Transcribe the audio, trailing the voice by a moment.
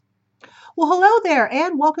Well, hello there,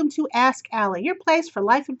 and welcome to Ask Allie, your place for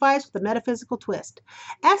life advice with a metaphysical twist.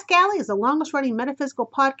 Ask Allie is the longest running metaphysical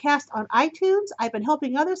podcast on iTunes. I've been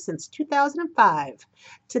helping others since 2005.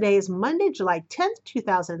 Today is Monday, July 10th,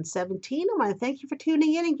 2017. I want to thank you for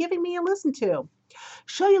tuning in and giving me a listen to.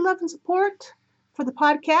 Show your love and support for the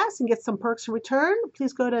podcast and get some perks in return.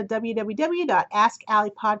 Please go to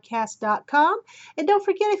www.askalliepodcast.com. And don't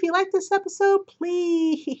forget, if you like this episode,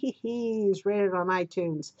 please rate it on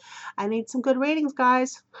iTunes. I need some good ratings,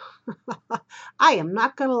 guys. I am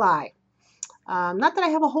not going to lie. Not that I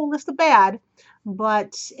have a whole list of bad,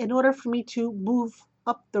 but in order for me to move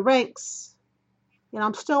up the ranks,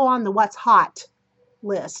 I'm still on the what's hot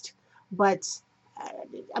list, but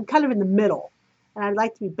I'm kind of in the middle, and I'd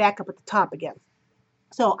like to be back up at the top again.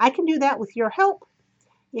 So I can do that with your help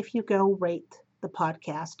if you go rate the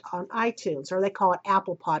podcast on iTunes, or they call it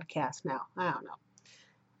Apple Podcast now. I don't know.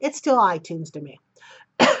 It's still iTunes to me.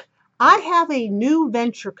 I have a new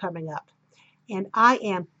venture coming up, and I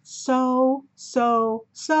am so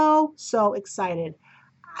excited.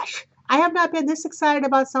 I have not been this excited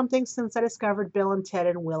about something since I discovered Bill and Ted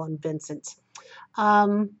and Will and Vincent.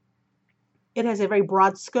 It has a very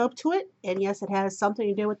broad scope to it, and yes, it has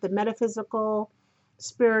something to do with the metaphysical,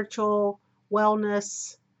 spiritual,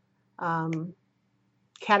 wellness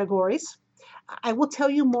categories. I will tell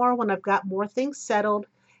you more when I've got more things settled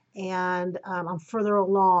and I'm further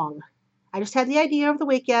along. I just had the idea over the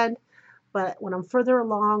weekend, but when I'm further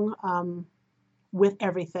along with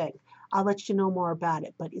everything, I'll let you know more about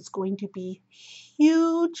it. But it's going to be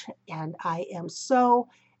huge, and I am so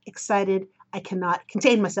excited. I cannot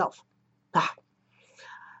contain myself.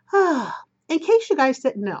 In case you guys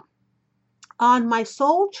didn't know, on my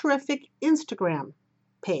Soul Terrific Instagram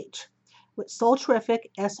page, with Soul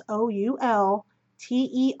Terrific, SOULTERRIFIC,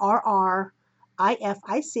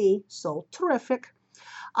 Soul Terrific.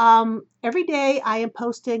 Every day I am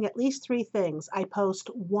posting at least 3 things. I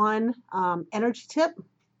post one energy tip,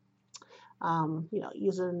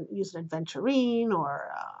 using aventurine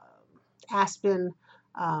or aspen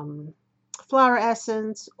flower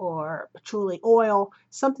essence or patchouli oil,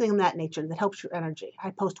 something in that nature that helps your energy. I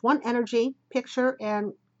post one energy picture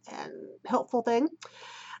and helpful thing.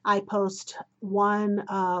 I post one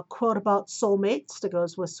quote about soulmates that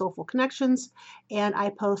goes with Soulful Connections, and I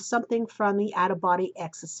post something from the Out of Body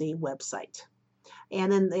Ecstasy website,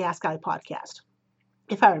 and then the Ask Allie podcast,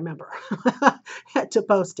 if I remember to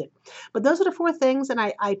post it. But those are the 4 things, and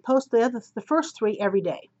I post the first 3 every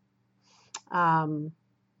day.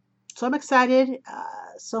 So I'm excited.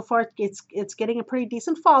 So far, it's getting a pretty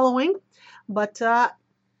decent following, but I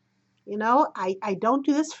don't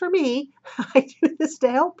do this for me. I do this to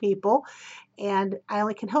help people, and I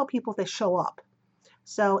only can help people if they show up.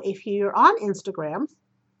 So if you're on Instagram,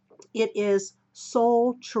 it is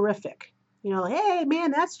Soul Terrific. Hey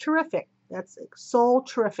man, that's terrific. That's Soul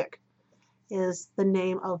Terrific is the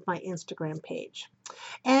name of my Instagram page.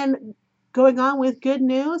 And going on with good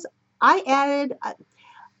news, I added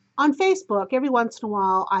on Facebook, every once in a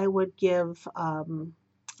while, I would give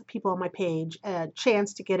people on my page a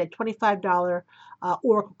chance to get a $25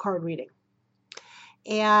 Oracle card reading.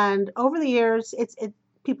 And over the years,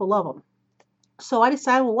 people love them. So I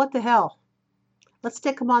decided, well, what the hell? Let's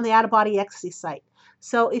stick them on the Out of Body Ecstasy site.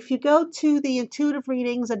 So if you go to the Intuitive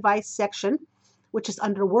Readings Advice section, which is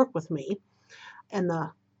under Work With Me, in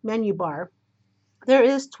the menu bar, there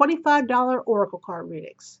is $25 Oracle card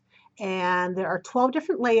readings. And there are 12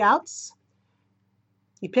 different layouts.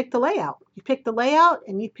 You pick the layout.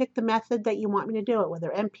 And you pick the method that you want me to do it, whether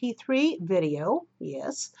MP3, video,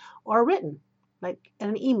 yes, or written, like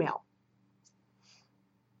an email.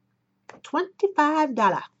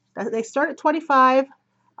 $25. They start at $25.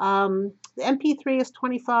 The MP3 is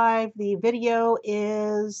 $25. The video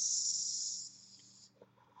is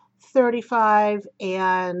 $35,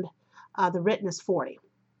 and the written is $40.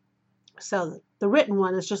 So the written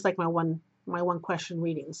one is just like my one question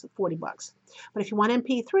readings, $40. But if you want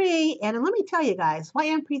MP3, and let me tell you guys, my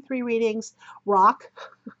MP3 readings rock.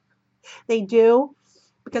 They do,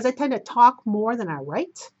 because I tend to talk more than I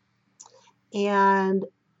write, and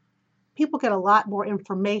people get a lot more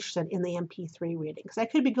information in the MP3 readings. I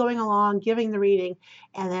could be going along, giving the reading,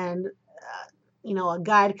 and then a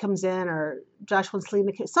guide comes in, or Joshua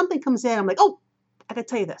Selena, something comes in. I'm like, oh, I could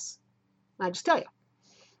tell you this. And I just tell you.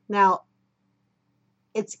 Now,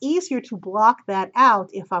 it's easier to block that out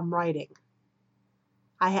if I'm writing.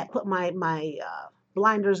 I had put my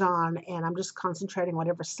blinders on, and I'm just concentrating on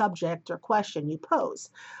whatever subject or question you pose.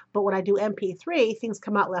 But when I do MP3, things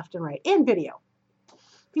come out left and right. And video.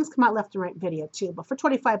 Things come out left and right video too. But for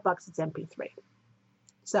 $25, it's MP3.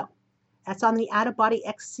 So That's on the Out of Body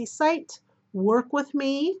Ecstasy site. Work with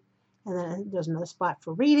me. And then there's another spot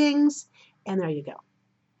for readings. And there you go.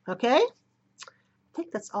 Okay? I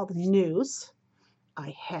think that's all the news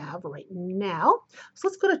I have right now. So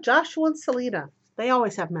let's go to Joshua and Selena. They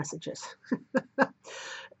always have messages.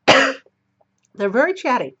 They're very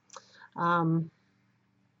chatty. And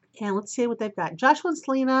let's see what they've got. Joshua and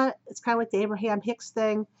Selena, it's kind of like the Abraham Hicks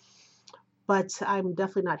thing, but I'm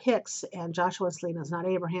definitely not Hicks, and Joshua and Selena is not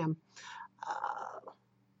Abraham.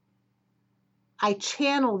 I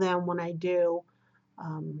channel them when I do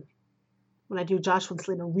Joshua and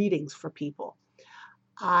Selena readings for people.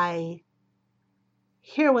 I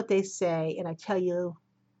hear what they say, and I tell you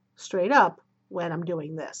straight up when I'm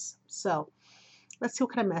doing this. So let's see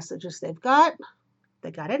what kind of messages they've got.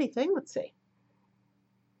 They got anything? Let's see.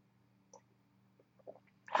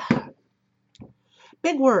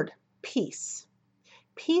 Big word, peace.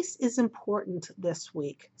 Peace is important this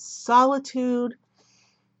week. Solitude,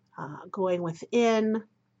 going within,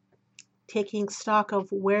 taking stock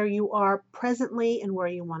of where you are presently and where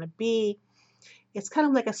you want to be. It's kind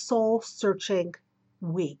of like a soul-searching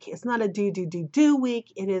week. It's not a do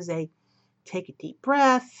week. It is a take a deep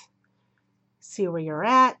breath, see where you're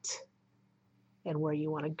at and where you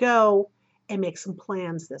want to go, and make some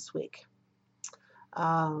plans this week.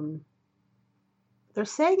 They're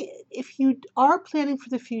saying if you are planning for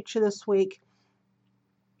the future this week,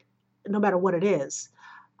 no matter what it is,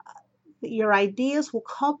 your ideas will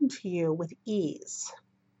come to you with ease.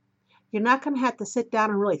 You're not going to have to sit down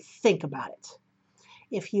and really think about it.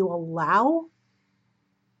 If you allow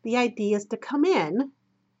the ideas to come in,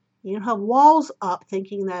 you don't have walls up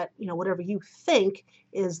thinking that, whatever you think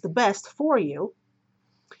is the best for you,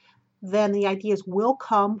 then the ideas will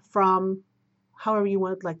come from however you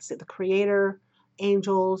would like to say, the creator,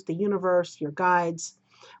 angels, the universe, your guides,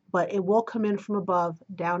 but it will come in from above,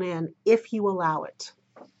 down in, if you allow it.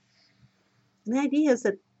 And the idea is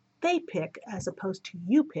that they pick as opposed to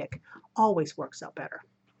you pick always works out better.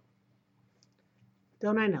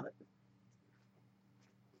 Don't I know it?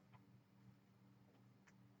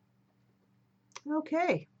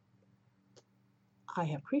 Okay. I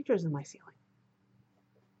have creatures in my ceiling.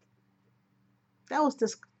 That was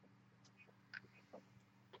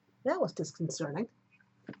disconcerting.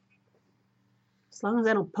 As long as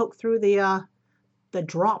I don't poke through the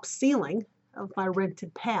drop ceiling of my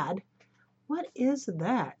rented pad. What is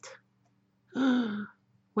that? One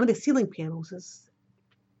of the ceiling panels is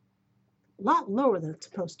a lot lower than it's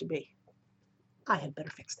supposed to be. I had better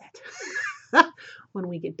fix that when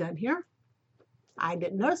we get done here. I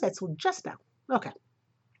didn't notice that till just now. Okay,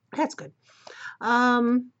 that's good.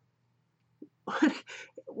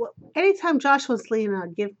 Anytime Joshua and Selena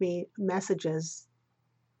give me messages,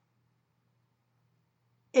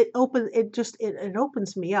 it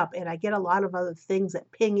opens me up, and I get a lot of other things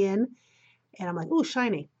that ping in, and I'm like, ooh,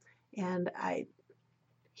 shiny, and I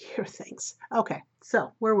hear things. Okay,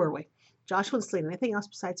 so where were we? Joshua and Selena. Anything else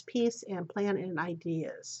besides peace and plan and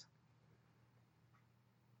ideas?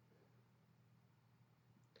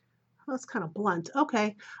 Well, that's kind of blunt.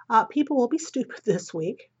 Okay, people will be stupid this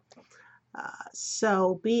week,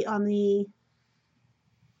 so be on the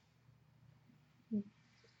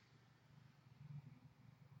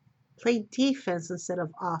play defense instead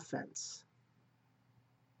of offense.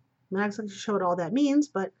 I'm not exactly sure what all that means,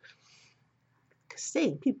 but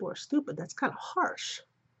saying people are stupid, that's kind of harsh.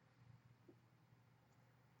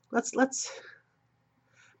 Let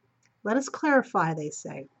us clarify, they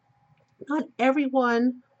say. Not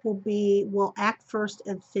everyone will act first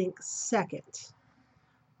and think second.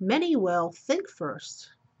 Many will think first.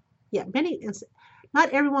 Not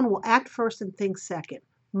everyone will act first and think second.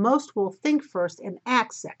 Most will think first and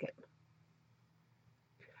act second.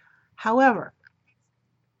 However,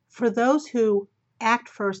 for those who act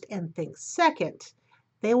first and think second,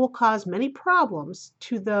 they will cause many problems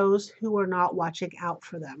to those who are not watching out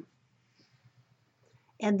for them.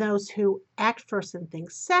 And those who act first and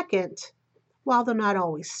think second, while they're not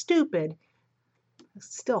always stupid,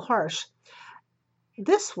 still harsh,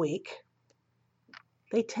 this week,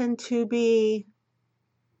 they tend to be,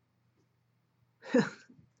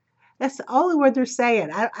 that's the only word they're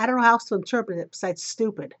saying. I don't know how else to interpret it besides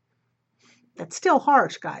stupid. That's still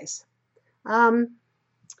harsh, guys.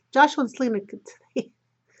 Joshua and Selena,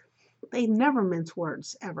 they never mince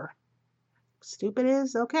words, ever. Stupid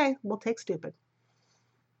is, okay, we'll take stupid.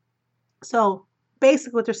 So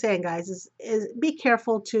basically what they're saying, guys, is be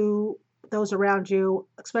careful to those around you,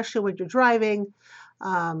 especially when you're driving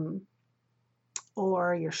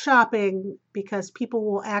or you're shopping, because people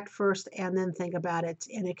will act first and then think about it,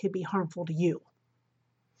 and it could be harmful to you.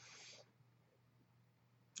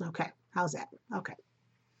 Okay, How's that? Okay.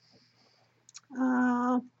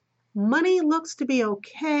 Uh, Money looks to be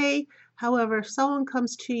okay. However, if someone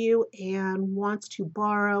comes to you and wants to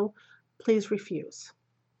borrow, please refuse.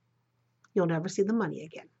 You'll never see the money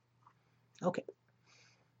again. Okay.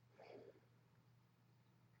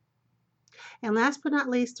 And last but not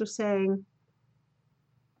least, they're saying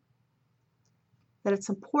that it's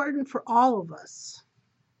important for all of us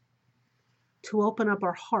to open up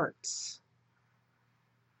our hearts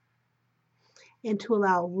and to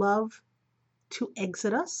allow love to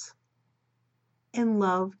exit us and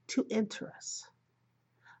love to enter us.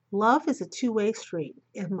 Love is a two-way street.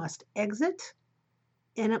 It must exit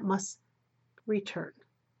and it must return.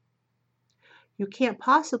 You can't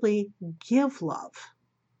possibly give love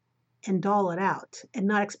and doll it out and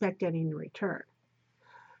not expect any in return.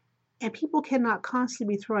 And people cannot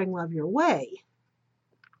constantly be throwing love your way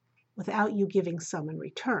without you giving some in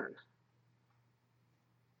return.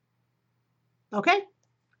 Okay?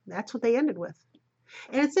 That's what they ended with.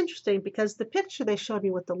 And it's interesting because the picture they showed me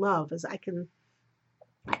with the love is I can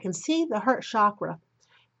see the heart chakra,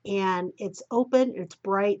 and it's open, it's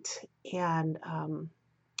bright, and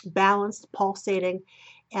balanced, pulsating,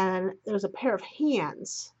 and there's a pair of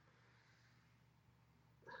hands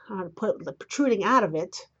protruding out of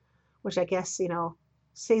it, which I guess,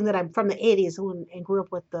 seeing that I'm from the 80s and grew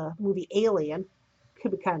up with the movie Alien,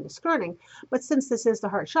 could be kind of discerning. But since this is the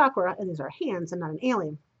heart chakra and these are hands and not an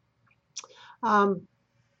alien,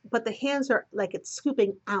 but the hands are like it's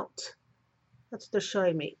scooping out. That's what they're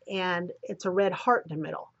showing me. And it's a red heart in the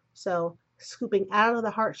middle. So scooping out of the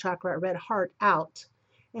heart chakra, a red heart out.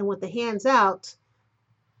 And with the hands out,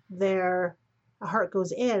 a heart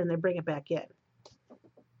goes in and they bring it back in.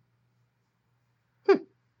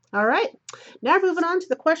 All right. Now moving on to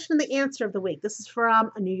the question and the answer of the week. This is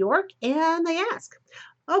from New York, and they ask,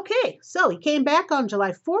 okay, so he came back on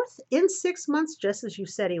July 4th in 6 months, just as you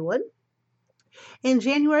said he would. In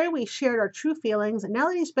January, we shared our true feelings, and now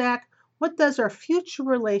that he's back, what does our future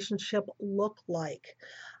relationship look like?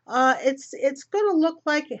 It's going to look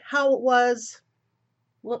like how it was.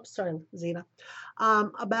 Whoops, sorry, Zena.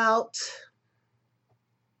 About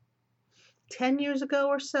 10 years ago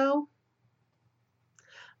or so,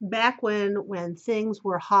 back when things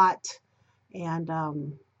were hot and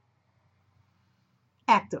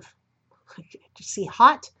active. I just see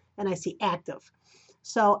hot and I see active.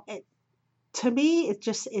 So to me,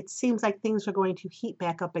 it seems like things are going to heat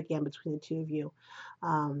back up again between the two of you.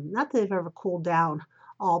 Not that they've ever cooled down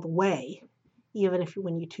all the way, even if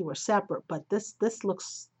when you two were separate. But this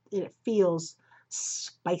looks, it feels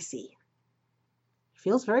spicy. It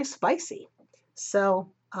feels very spicy. So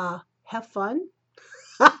have fun,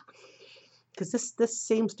 because this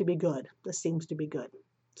seems to be good. This seems to be good.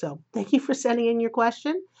 So thank you for sending in your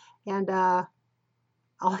question, and all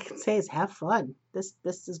I can say is have fun. This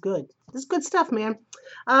is good. This is good stuff, man.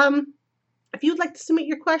 If you'd like to submit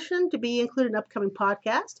your question to be included in an upcoming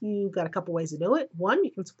podcast, you've got a couple ways to do it. One,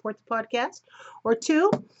 you can support the podcast. Or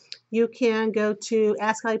two, you can go to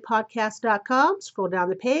AskHollyPodcast.com, scroll down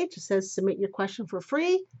the page. It says submit your question for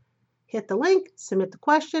free. Hit the link, submit the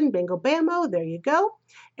question, bingo bammo, there you go.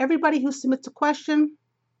 Everybody who submits a question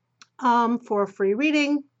for a free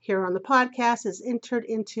reading here on the podcast is entered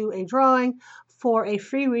into a drawing for a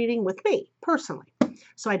free reading with me personally.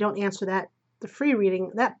 So I don't answer that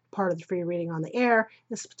part of the free reading on the air.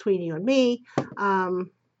 This is between you and me. So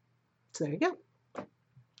there you go.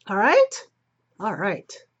 All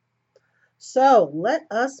right. So let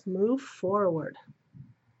us move forward.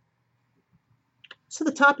 So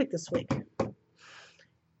the topic this week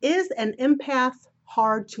is an empath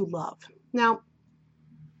hard to love? Now,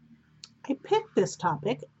 I picked this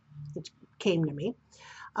topic, it came to me,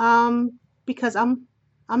 because I'm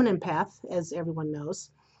an empath, as everyone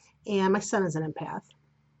knows, and my son is an empath.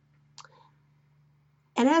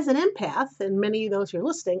 And as an empath, and many of those who are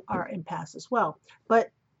listening are empaths as well,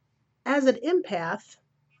 but as an empath,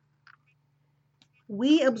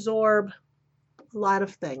 we absorb a lot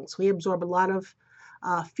of things. We absorb a lot of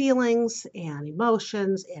feelings and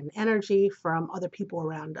emotions and energy from other people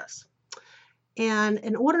around us. And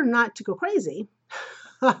in order not to go crazy,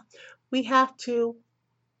 we have to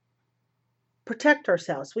protect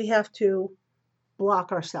ourselves. We have to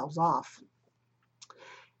block ourselves off.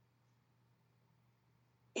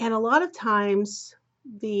 And a lot of times,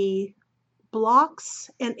 the blocks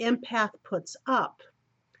an empath puts up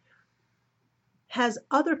has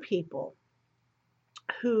other people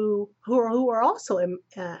who are also an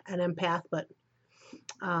empath, but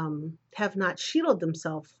have not shielded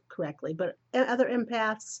themselves correctly. But other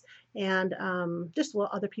empaths and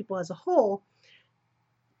other people as a whole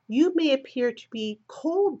you may appear to be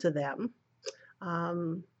cold to them,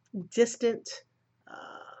 um, distant,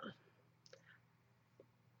 uh,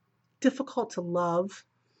 difficult to love,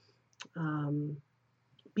 um,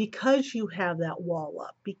 because you have that wall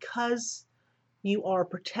up, because you are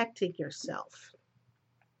protecting yourself.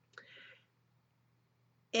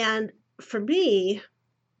 And for me,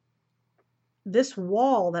 this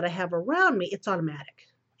wall that I have around me, it's automatic.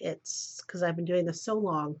 It's because I've been doing this so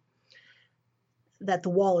long that the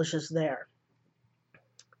wall is just there.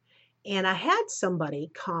 And I had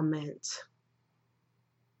somebody comment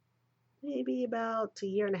maybe about a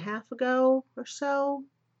year and a half ago or so,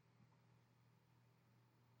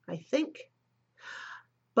 I think.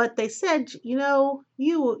 But they said, you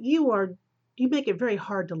make it very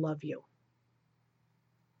hard to love you.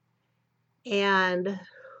 And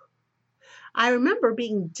I remember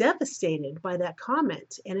being devastated by that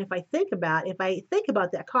comment. And if I think about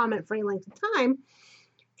that comment for any length of time,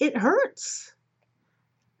 it hurts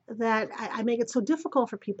that I make it so difficult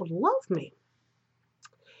for people to love me.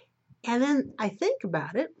 And then I think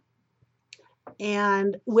about it,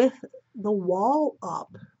 and with the wall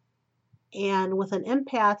up, and with an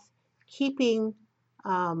empath keeping,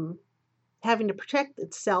 um, having to protect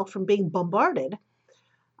itself from being bombarded,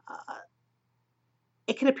 uh,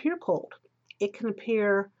 it can appear cold. It can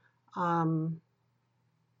appear um,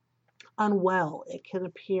 unwell. It can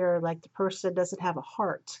appear like the person doesn't have a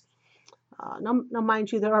heart. Now,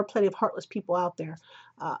 mind you, there are plenty of heartless people out there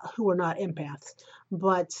who are not empaths.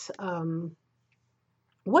 But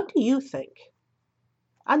what do you think?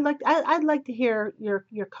 I'd like to hear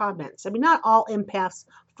your comments. I mean, not all empaths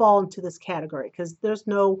fall into this category because there's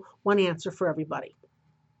no one answer for everybody.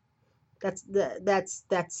 That's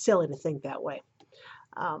silly to think that way.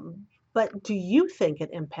 Um, but do you think an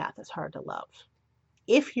empath is hard to love?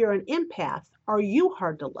 If you're an empath, are you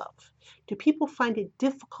hard to love? Do people find it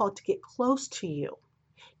difficult to get close to you?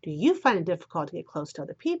 Do you find it difficult to get close to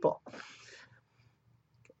other people?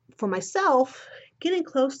 For myself, getting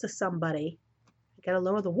close to somebody, I got to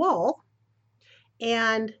lower the wall,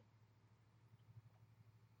 and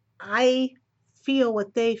I feel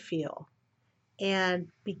what they feel. And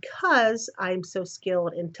because I'm so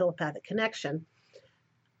skilled in telepathic connection,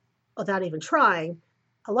 without even trying,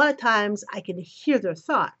 a lot of times I can hear their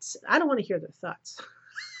thoughts. I don't want to hear their thoughts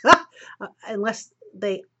unless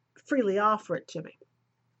they freely offer it to me.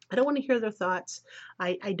 I don't want to hear their thoughts.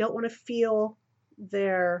 I don't want to feel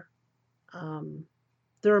their um,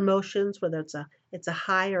 their emotions, whether it's a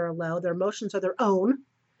high or a low. Their emotions are their own,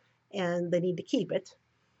 and they need to keep it.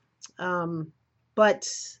 But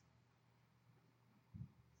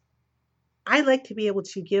I like to be able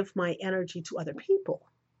to give my energy to other people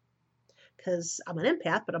because I'm an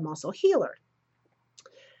empath, but I'm also a healer.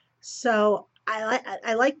 So I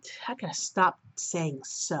gotta stop saying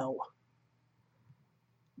so.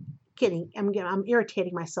 I'm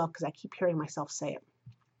irritating myself because I keep hearing myself say it.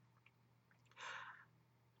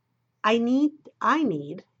 I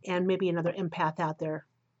need, and maybe another empath out there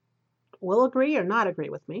will agree or not agree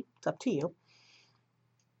with me. It's up to you.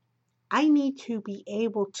 I need to be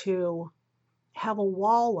able to have a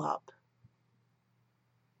wall up,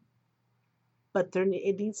 but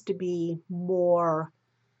it needs to be more,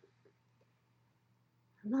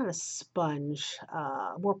 not a sponge,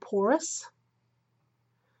 more porous,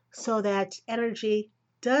 so that energy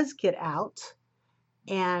does get out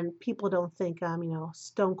and people don't think I'm,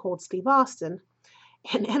 Stone Cold Steve Austin,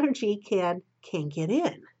 and energy can get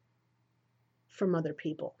in from other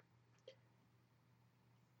people.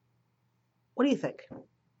 What do you think?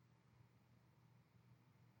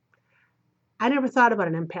 I never thought about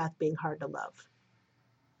an empath being hard to love.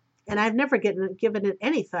 And I've never given it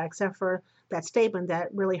any thought except for that statement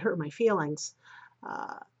that really hurt my feelings.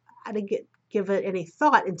 Uh, I didn't give it any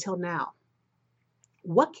thought until now.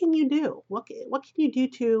 What can you do? What can you do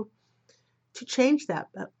to change that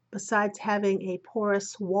besides having a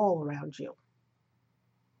porous wall around you?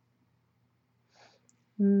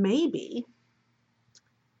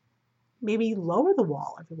 Maybe lower the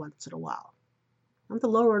wall every once in a while. Not to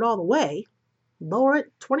lower it all the way. Lower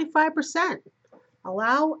it 25%.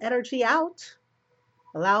 Allow energy out,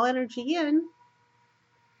 allow energy in,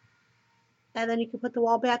 and then you can put the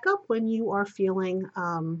wall back up when you are feeling,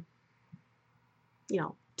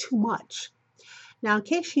 too much. Now, in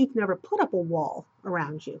case you've never put up a wall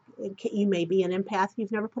around you, you may be an empath,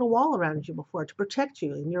 you've never put a wall around you before to protect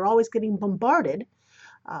you, and you're always getting bombarded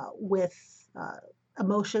with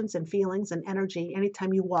emotions and feelings and energy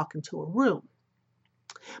anytime you walk into a room.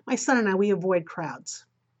 My son and I, we avoid crowds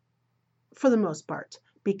for the most part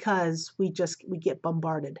because we get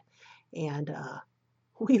bombarded, and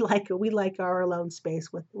We like our alone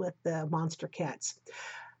space with the monster cats.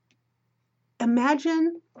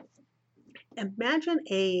 Imagine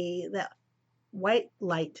that white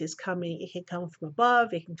light is coming. It can come from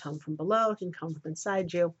above, it can come from below, it can come from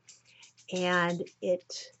inside you, and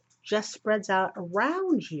it just spreads out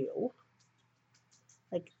around you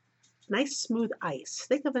like nice smooth ice.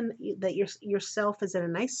 Think of that yourself as in a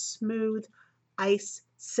nice smooth ice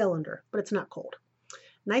cylinder, but it's not cold.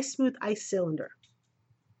 Nice smooth ice cylinder.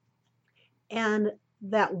 And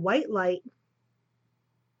that white light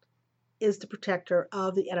is the protector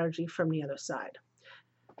of the energy from the other side.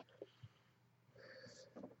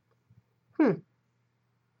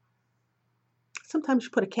 Sometimes you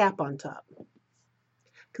put a cap on top.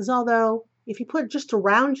 Because although if you put it just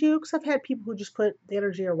around you, because I've had people who just put the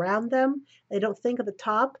energy around them, they don't think of the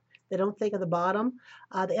top, they don't think of the bottom,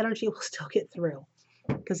 the energy will still get through.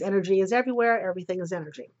 Because energy is everywhere, everything is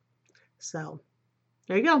energy. So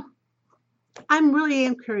there you go. I'm really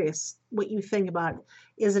am curious what you think about,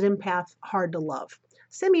 is an empath hard to love?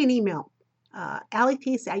 Send me an email,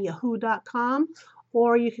 alleypeace@yahoo.com,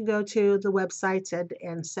 or you can go to the website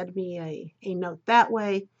and send me a note that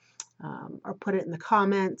way, or put it in the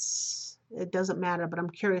comments. It doesn't matter, but I'm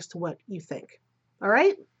curious to what you think. All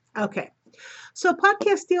right? Okay. So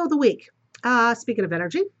podcast deal of the week. Speaking of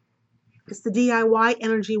energy, it's the DIY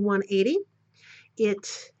Energy 180.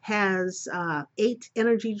 It has 8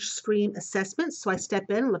 energy stream assessments. So I step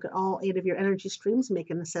in and look at all 8 of your energy streams, make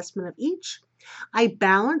an assessment of each. I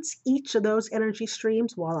balance each of those energy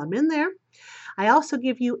streams while I'm in there. I also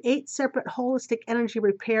give you 8 separate holistic energy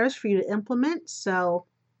repairs for you to implement. So,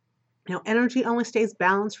 energy only stays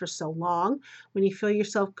balanced for so long. When you feel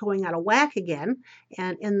yourself going out of whack again,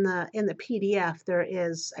 and in the PDF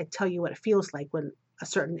I tell you what it feels like when a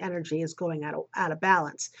certain energy is going out of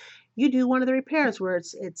balance. You do one of the repairs where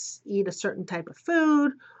it's eat a certain type of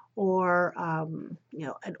food, or an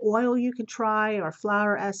oil you could try, or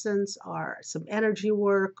flower essence, or some energy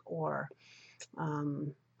work, or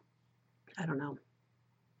I don't know,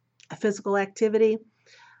 a physical activity.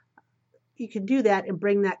 You can do that and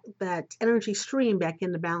bring that energy stream back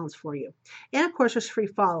into balance for you. And of course, there's free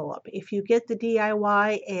follow-up. If you get the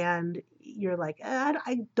DIY and you're like,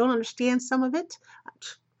 I don't understand some of it,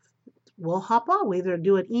 we'll hop on. We'll either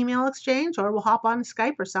do an email exchange or we'll hop on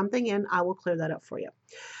Skype or something, and I will clear that up for you.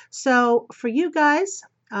 So for you guys,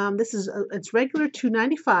 it's regular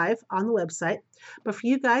 $295 on the website, but for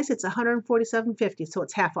you guys, it's $147.50, so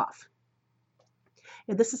it's half off.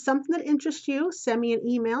 If this is something that interests you, send me an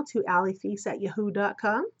email to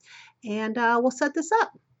alleypeace@yahoo.com, and we'll set this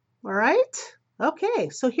up. All right? Okay,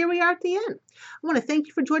 so here we are at the end. I want to thank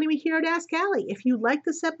you for joining me here at Ask Allie. If you like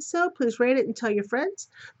this episode, please rate it and tell your friends.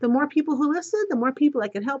 The more people who listen, the more people I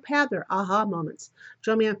can help have their aha moments.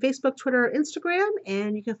 Join me on Facebook, Twitter, or Instagram,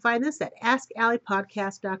 and you can find this at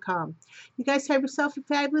AskAlliePodcast.com. You guys have yourself a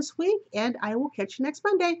fabulous week, and I will catch you next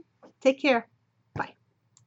Monday. Take care.